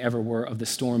Jesus than they ever were of the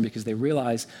storm, because they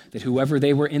realize that whoever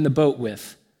they were in the boat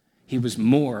with, he was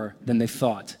more than they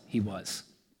thought he was.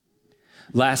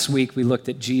 Last week, we looked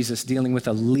at Jesus dealing with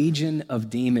a legion of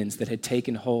demons that had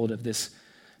taken hold of this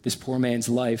poor man's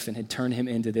life and had turned him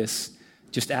into this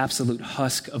just absolute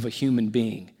husk of a human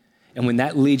being. And when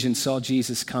that legion saw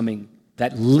Jesus coming,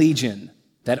 that legion,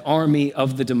 that army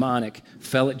of the demonic,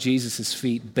 fell at Jesus'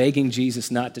 feet, begging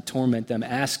Jesus not to torment them,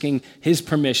 asking his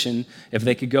permission if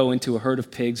they could go into a herd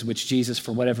of pigs, which Jesus,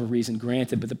 for whatever reason,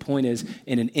 granted. But the point is,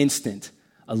 in an instant,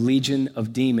 a legion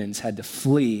of demons had to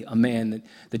flee a man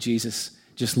that Jesus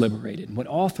just liberated. And what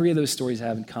all 3 of those stories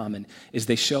have in common is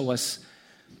they show us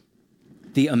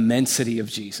the immensity of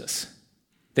Jesus.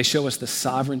 They show us the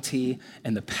sovereignty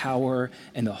and the power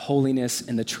and the holiness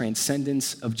and the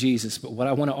transcendence of Jesus. But what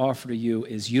I want to offer to you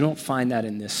is you don't find that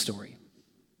in this story.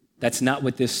 That's not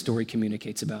what this story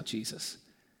communicates about Jesus.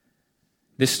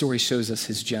 This story shows us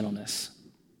his gentleness.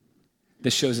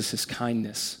 This shows us his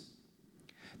kindness.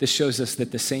 This shows us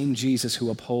that the same Jesus who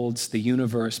upholds the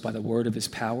universe by the word of his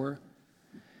power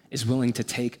is willing to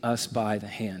take us by the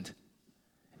hand.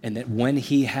 And that when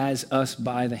he has us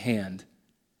by the hand,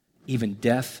 even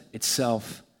death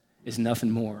itself is nothing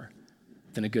more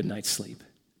than a good night's sleep.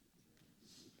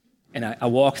 And I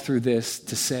walk through this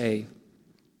to say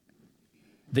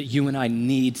that you and I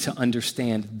need to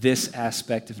understand this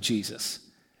aspect of Jesus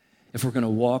if we're going to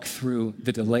walk through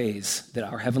the delays that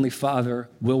our Heavenly Father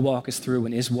will walk us through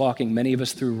and is walking many of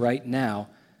us through right now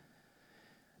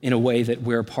in a way that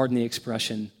we're, pardon the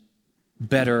expression,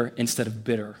 better instead of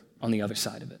bitter on the other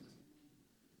side of it.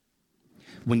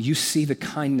 When you see the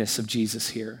kindness of Jesus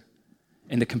here,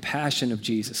 and the compassion of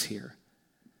Jesus here,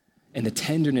 and the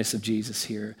tenderness of Jesus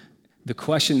here, the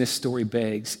question this story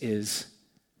begs is,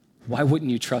 why wouldn't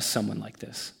you trust someone like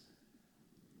this?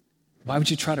 Why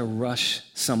would you try to rush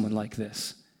someone like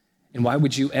this? And why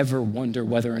would you ever wonder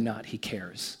whether or not he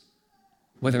cares?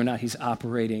 Whether or not he's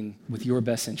operating with your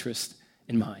best interest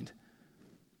in mind?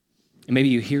 And maybe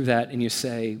you hear that and you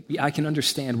say, I can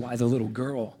understand why the little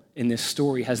girl in this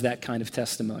story has that kind of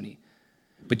testimony.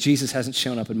 But Jesus hasn't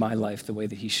shown up in my life the way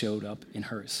that he showed up in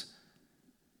hers.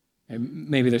 And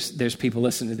maybe there's people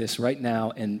listening to this right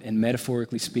now, and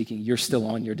metaphorically speaking, you're still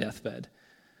on your deathbed.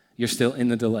 You're still in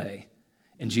the delay.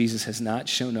 And Jesus has not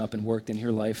shown up and worked in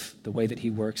your life the way that he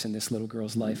works in this little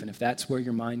girl's life. And if that's where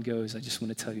your mind goes, I just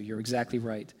want to tell you, you're exactly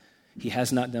right. He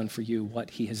has not done for you what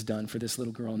he has done for this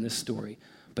little girl in this story.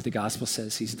 But the gospel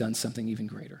says he's done something even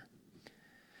greater.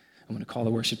 I'm going to call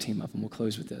the worship team up and we'll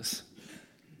close with this.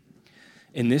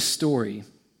 In this story,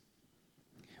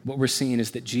 what we're seeing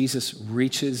is that Jesus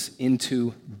reaches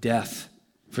into death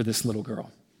for this little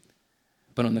girl.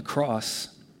 But on the cross,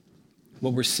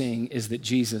 what we're seeing is that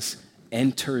Jesus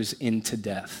enters into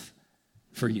death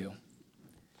for you.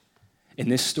 In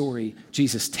this story,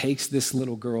 Jesus takes this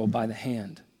little girl by the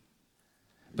hand.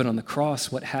 But on the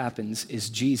cross, what happens is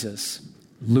Jesus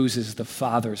loses the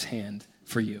Father's hand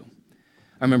for you.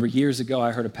 I remember years ago,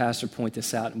 I heard a pastor point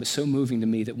this out, and it was so moving to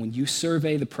me that when you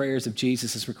survey the prayers of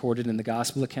Jesus as recorded in the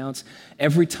gospel accounts,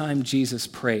 every time Jesus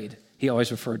prayed, he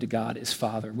always referred to God as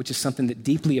Father, which is something that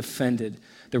deeply offended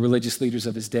the religious leaders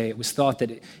of his day. It was thought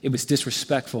that it was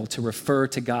disrespectful to refer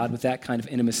to God with that kind of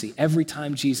intimacy. Every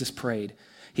time Jesus prayed,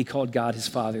 he called God his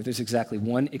Father. There's exactly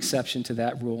one exception to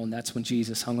that rule, and that's when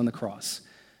Jesus hung on the cross.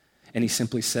 And he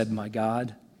simply said, my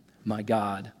God,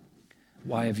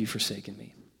 why have you forsaken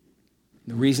me?"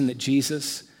 The reason that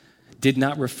Jesus did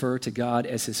not refer to God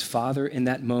as his Father in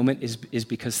that moment is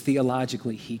because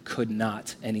theologically he could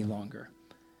not any longer.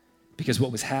 Because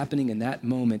what was happening in that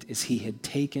moment is he had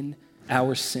taken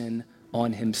our sin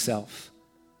on himself.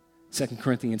 2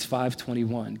 Corinthians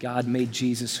 5:21, God made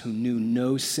Jesus, who knew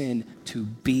no sin, to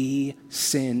be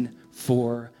sin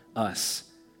for us,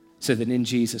 so that in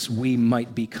Jesus we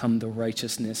might become the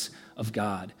righteousness of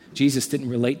God. Jesus didn't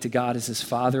relate to God as his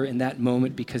Father in that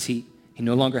moment because he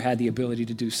no longer had the ability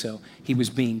to do so. He was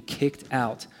being kicked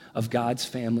out of God's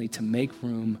family to make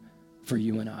room for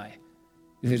you and I.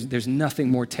 There's nothing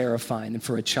more terrifying than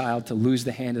for a child to lose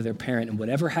the hand of their parent. And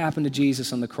whatever happened to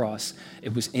Jesus on the cross,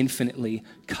 it was infinitely,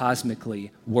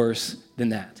 cosmically worse than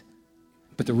that.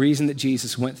 But the reason that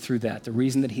Jesus went through that, the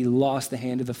reason that he lost the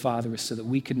hand of the Father, is so that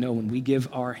we could know when we give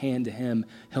our hand to him,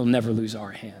 he'll never lose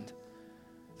our hand.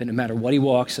 That no matter what he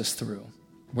walks us through,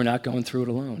 we're not going through it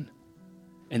alone.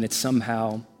 And that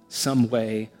somehow, some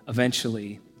way,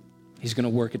 eventually, he's going to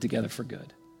work it together for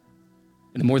good.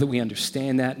 And the more that we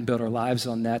understand that and build our lives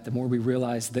on that, the more we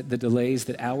realize that the delays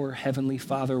that our Heavenly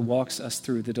Father walks us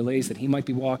through, the delays that he might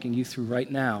be walking you through right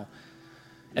now,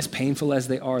 as painful as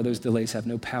they are, those delays have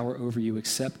no power over you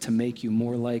except to make you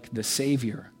more like the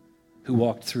Savior who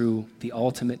walked through the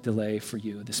ultimate delay for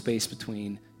you, the space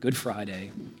between Good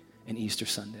Friday and Easter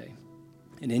Sunday.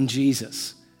 And in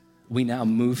Jesus, we now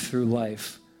move through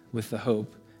life with the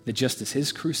hope that just as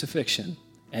his crucifixion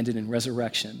ended in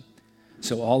resurrection,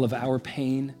 so all of our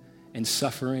pain and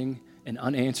suffering and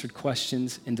unanswered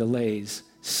questions and delays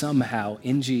somehow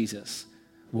in Jesus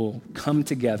will come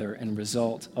together and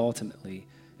result ultimately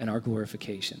in our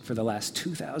glorification. For the last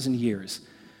 2,000 years,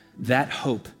 that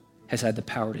hope has had the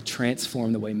power to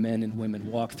transform the way men and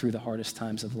women walk through the hardest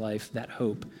times of life. That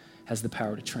hope has the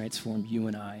power to transform you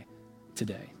and I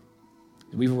today.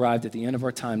 We've arrived at the end of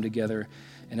our time together,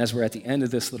 and as we're at the end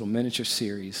of this little miniature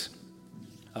series,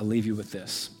 I'll leave you with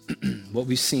this. What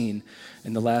we've seen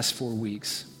in the last 4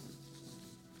 weeks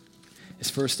is,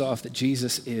 first off, that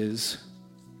Jesus is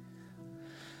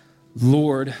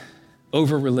Lord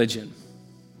over religion.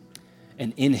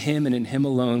 And in him and in him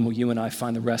alone will you and I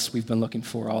find the rest we've been looking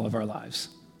for all of our lives.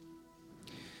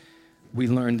 We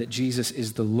learned that Jesus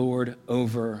is the Lord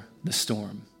over the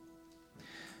storm.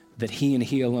 That he and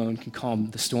he alone can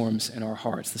calm the storms in our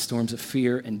hearts, the storms of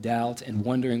fear and doubt and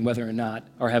wondering whether or not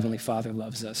our Heavenly Father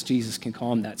loves us. Jesus can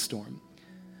calm that storm.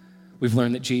 We've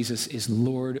learned that Jesus is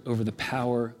Lord over the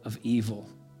power of evil,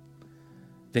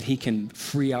 that he can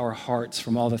free our hearts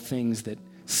from all the things that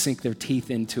sink their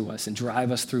teeth into us and drive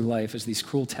us through life as these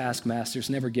cruel taskmasters,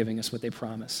 never giving us what they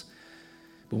promise.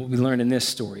 But what we learn in this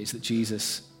story is that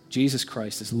Jesus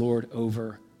Christ is Lord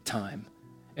over time.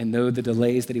 And though the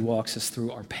delays that he walks us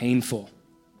through are painful,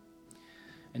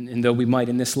 and though we might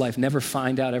in this life never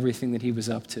find out everything that he was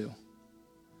up to,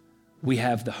 we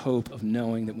have the hope of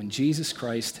knowing that when Jesus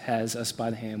Christ has us by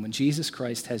the hand, when Jesus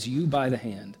Christ has you by the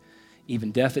hand,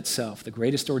 even death itself, the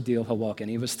greatest ordeal he'll walk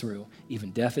any of us through,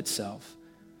 even death itself,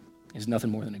 is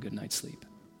nothing more than a good night's sleep.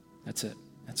 That's it.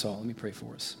 That's all. Let me pray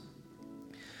for us.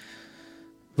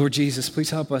 Lord Jesus, please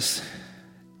help us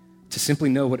to simply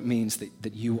know what it means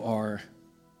that you are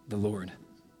the Lord.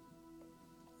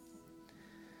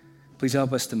 Please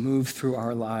help us to move through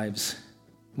our lives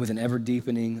with an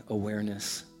ever-deepening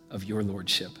awareness of your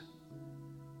lordship.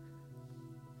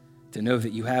 To know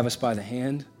that you have us by the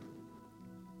hand,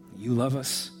 you love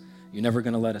us, you're never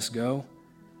going to let us go,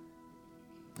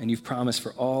 and you've promised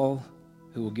for all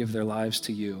who will give their lives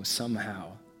to you,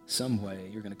 somehow, some way,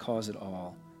 you're going to cause it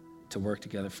all to work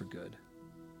together for good.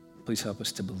 Please help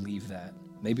us to believe that,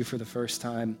 maybe for the first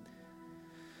time,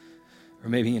 or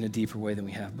maybe in a deeper way than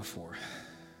we have before.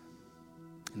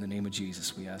 In the name of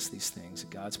Jesus, we ask these things.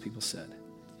 God's people said,